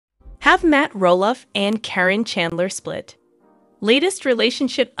Have Matt Roloff and Caryn Chandler split? Latest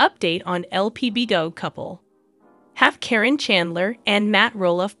relationship update on LPBW couple. Have Caryn Chandler and Matt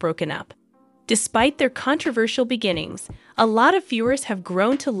Roloff broken up? Despite their controversial beginnings, a lot of viewers have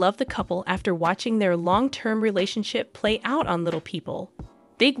grown to love the couple after watching their long-term relationship play out on Little People,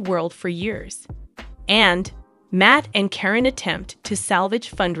 Big World for years. And Matt and Caryn attempt to salvage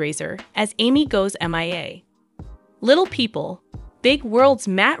fundraiser as Amy goes MIA. Little People, Big World's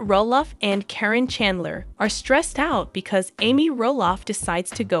Matt Roloff and Caryn Chandler are stressed out because Amy Roloff decides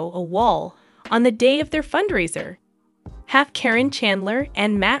to go AWOL on the day of their fundraiser. Have Caryn Chandler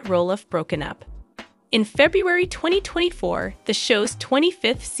and Matt Roloff broken up? In February 2024, the show's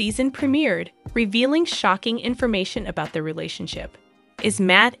 25th season premiered, revealing shocking information about their relationship. Is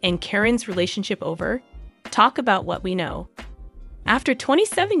Matt and Caryn's relationship over? Talk about what we know. After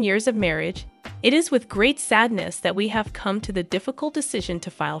 27 years of marriage, it is with great sadness that we have come to the difficult decision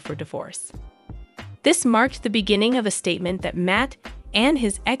to file for divorce. This marked the beginning of a statement that Matt and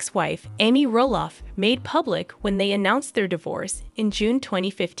his ex-wife, Amy Roloff, made public when they announced their divorce in June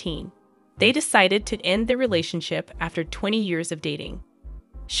 2015. They decided to end their relationship after 20 years of dating.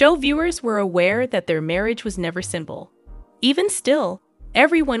 Show viewers were aware that their marriage was never simple. Even still,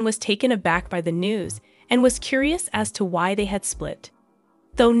 everyone was taken aback by the news and was curious as to why they had split.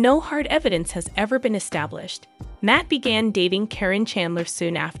 Though no hard evidence has ever been established, Matt began dating Caryn Chandler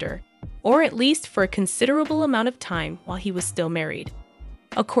soon after, or at least for a considerable amount of time while he was still married.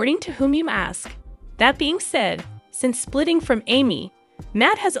 According to whom you ask. That being said, since splitting from Amy,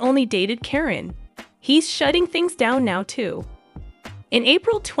 Matt has only dated Caryn. He's shutting things down now too. In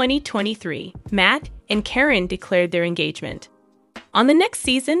April 2023, Matt and Caryn declared their engagement. On the next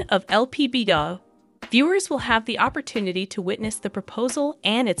season of LPBW, viewers will have the opportunity to witness the proposal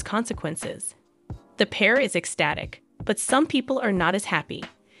and its consequences. The pair is ecstatic, but some people are not as happy.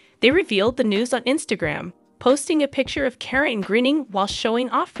 They revealed the news on Instagram, posting a picture of Caryn grinning while showing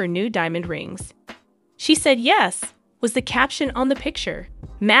off her new diamond rings. She said yes, was the caption on the picture.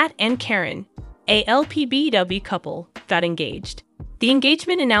 Matt and Caryn, a LPBW couple, got engaged. The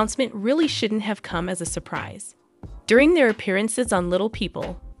engagement announcement really shouldn't have come as a surprise. During their appearances on Little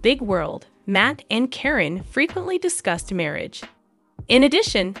People, Big World, Matt and Caryn frequently discussed marriage. In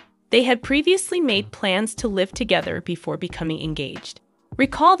addition, they had previously made plans to live together before becoming engaged.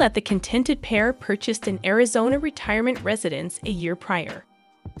 Recall that the contented pair purchased an Arizona retirement residence a year prior.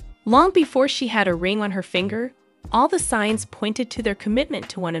 Long before she had a ring on her finger, all the signs pointed to their commitment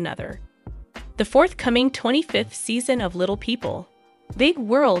to one another. The forthcoming 25th season of Little People, Big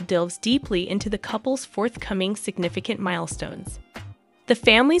World delves deeply into the couple's forthcoming significant milestones. The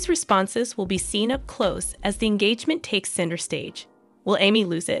family's responses will be seen up close as the engagement takes center stage. Will Amy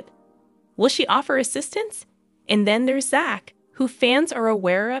lose it? Will she offer assistance? And then there's Zach, who fans are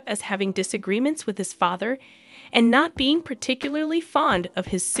aware of as having disagreements with his father and not being particularly fond of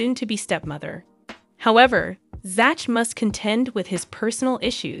his soon-to-be stepmother. However, Zach must contend with his personal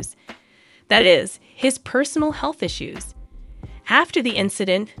issues. That is, his personal health issues. After the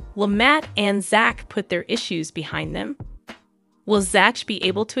incident, will Matt and Zach put their issues behind them? Will Zach be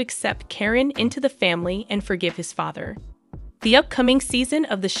able to accept Caryn into the family and forgive his father? The upcoming season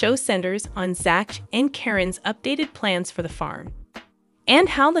of the show centers on Zach and Caryn's updated plans for the farm, and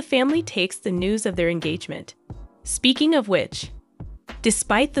how the family takes the news of their engagement. Speaking of which,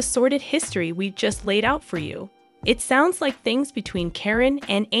 despite the sordid history we've just laid out for you, it sounds like things between Caryn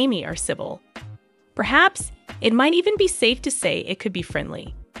and Amy are civil. Perhaps it might even be safe to say it could be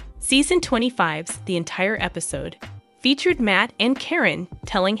friendly. Season 25's the entire episode featured Matt and Caryn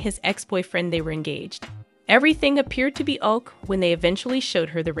telling his ex-boyfriend they were engaged. Everything appeared to be ok when they eventually showed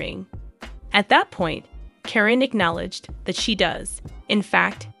her the ring. At that point, Caryn acknowledged that she does, in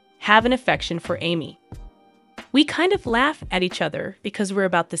fact, have an affection for Amy. We kind of laugh at each other because we're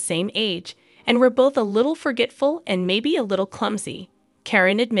about the same age, and we're both a little forgetful and maybe a little clumsy,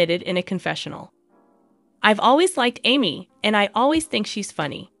 Caryn admitted in a confessional. I've always liked Amy, and I always think she's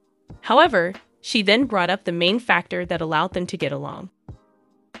funny. However, she then brought up the main factor that allowed them to get along.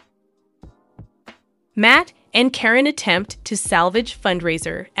 Matt and Caryn attempt to salvage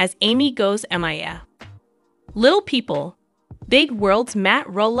fundraiser as Amy goes MIA. Little People, Big World's Matt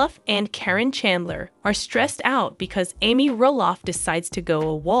Roloff and Caryn Chandler are stressed out because Amy Roloff decides to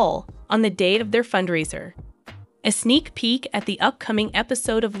go AWOL on the date of their fundraiser. A sneak peek at the upcoming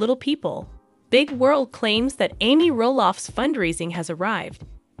episode of Little People, Big World claims that Amy Roloff's fundraising has arrived,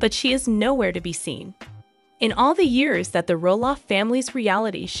 but she is nowhere to be seen. In all the years that the Roloff family's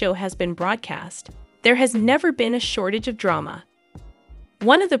reality show has been broadcast, there has never been a shortage of drama.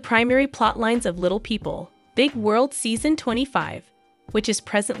 One of the primary plotlines of Little People, Big World Season 25, which is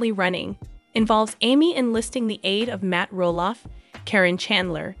presently running, involves Amy enlisting the aid of Matt Roloff, Caryn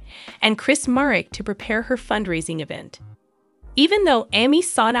Chandler, and Marek to prepare her fundraising event. Even though Amy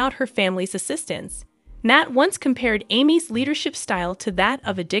sought out her family's assistance, Matt once compared Amy's leadership style to that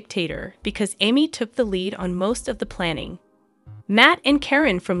of a dictator because Amy took the lead on most of the planning. Matt and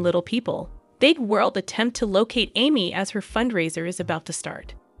Caryn from Little People, Big World attempt to locate Amy as her fundraiser is about to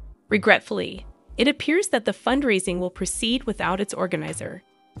start. Regretfully, it appears that the fundraising will proceed without its organizer.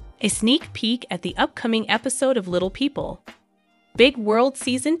 A sneak peek at the upcoming episode of Little People, Big World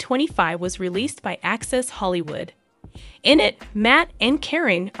Season 25 was released by Access Hollywood. In it, Matt and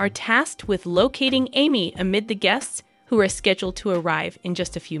Caryn are tasked with locating Amy amid the guests who are scheduled to arrive in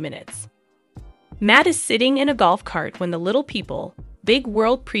just a few minutes. Matt is sitting in a golf cart when the Little People, Big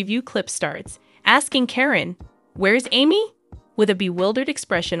World preview clip starts, asking Caryn, "Where's Amy?" with a bewildered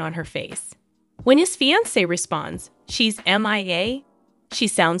expression on her face. When his fiancée responds, "She's MIA," she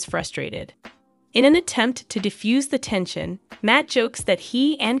sounds frustrated. In an attempt to diffuse the tension, Matt jokes that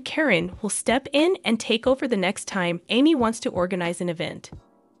he and Caryn will step in and take over the next time Amy wants to organize an event.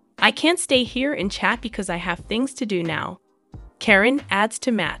 "I can't stay here and chat because I have things to do now," Caryn adds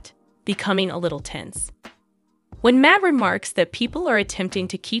to Matt, becoming a little tense. When Matt remarks that people are attempting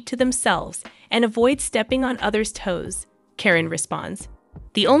to keep to themselves and avoid stepping on others' toes, Caryn responds,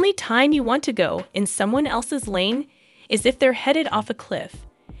 "The only time you want to go in someone else's lane is if they're headed off a cliff.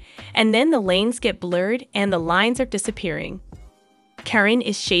 And then the lanes get blurred and the lines are disappearing." Caryn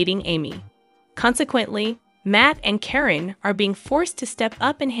is shading Amy. Consequently, Matt and Caryn are being forced to step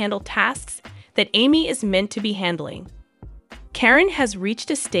up and handle tasks that Amy is meant to be handling. Caryn has reached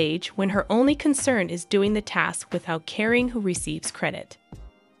a stage when her only concern is doing the task without caring who receives credit.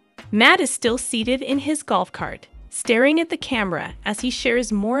 Matt is still seated in his golf cart, staring at the camera as he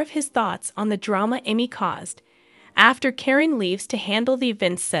shares more of his thoughts on the drama Amy caused after Caryn leaves to handle the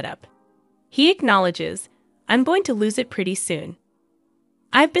event's setup. He acknowledges, "I'm going to lose it pretty soon.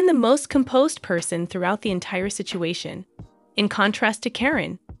 I've been the most composed person throughout the entire situation," in contrast to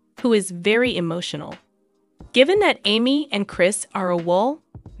Caryn, who is very emotional. Given that Amy and Chris are a wall,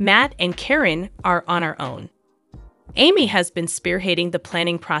 Matt and Caryn are on our own. Amy has been spearheading the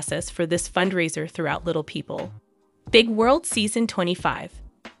planning process for this fundraiser throughout Little People, Big World Season 25.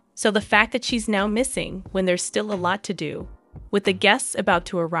 So the fact that she's now missing when there's still a lot to do, with the guests about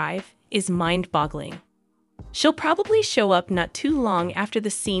to arrive, is mind-boggling. She'll probably show up not too long after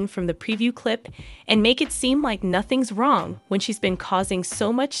the scene from the preview clip and make it seem like nothing's wrong when she's been causing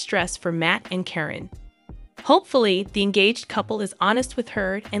so much stress for Matt and Caryn. Hopefully, the engaged couple is honest with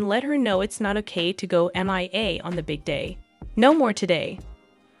her and let her know it's not okay to go MIA on the big day. No more today.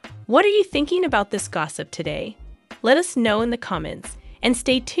 What are you thinking about this gossip today? Let us know in the comments, and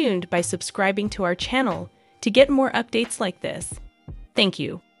stay tuned by subscribing to our channel to get more updates like this. Thank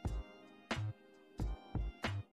you.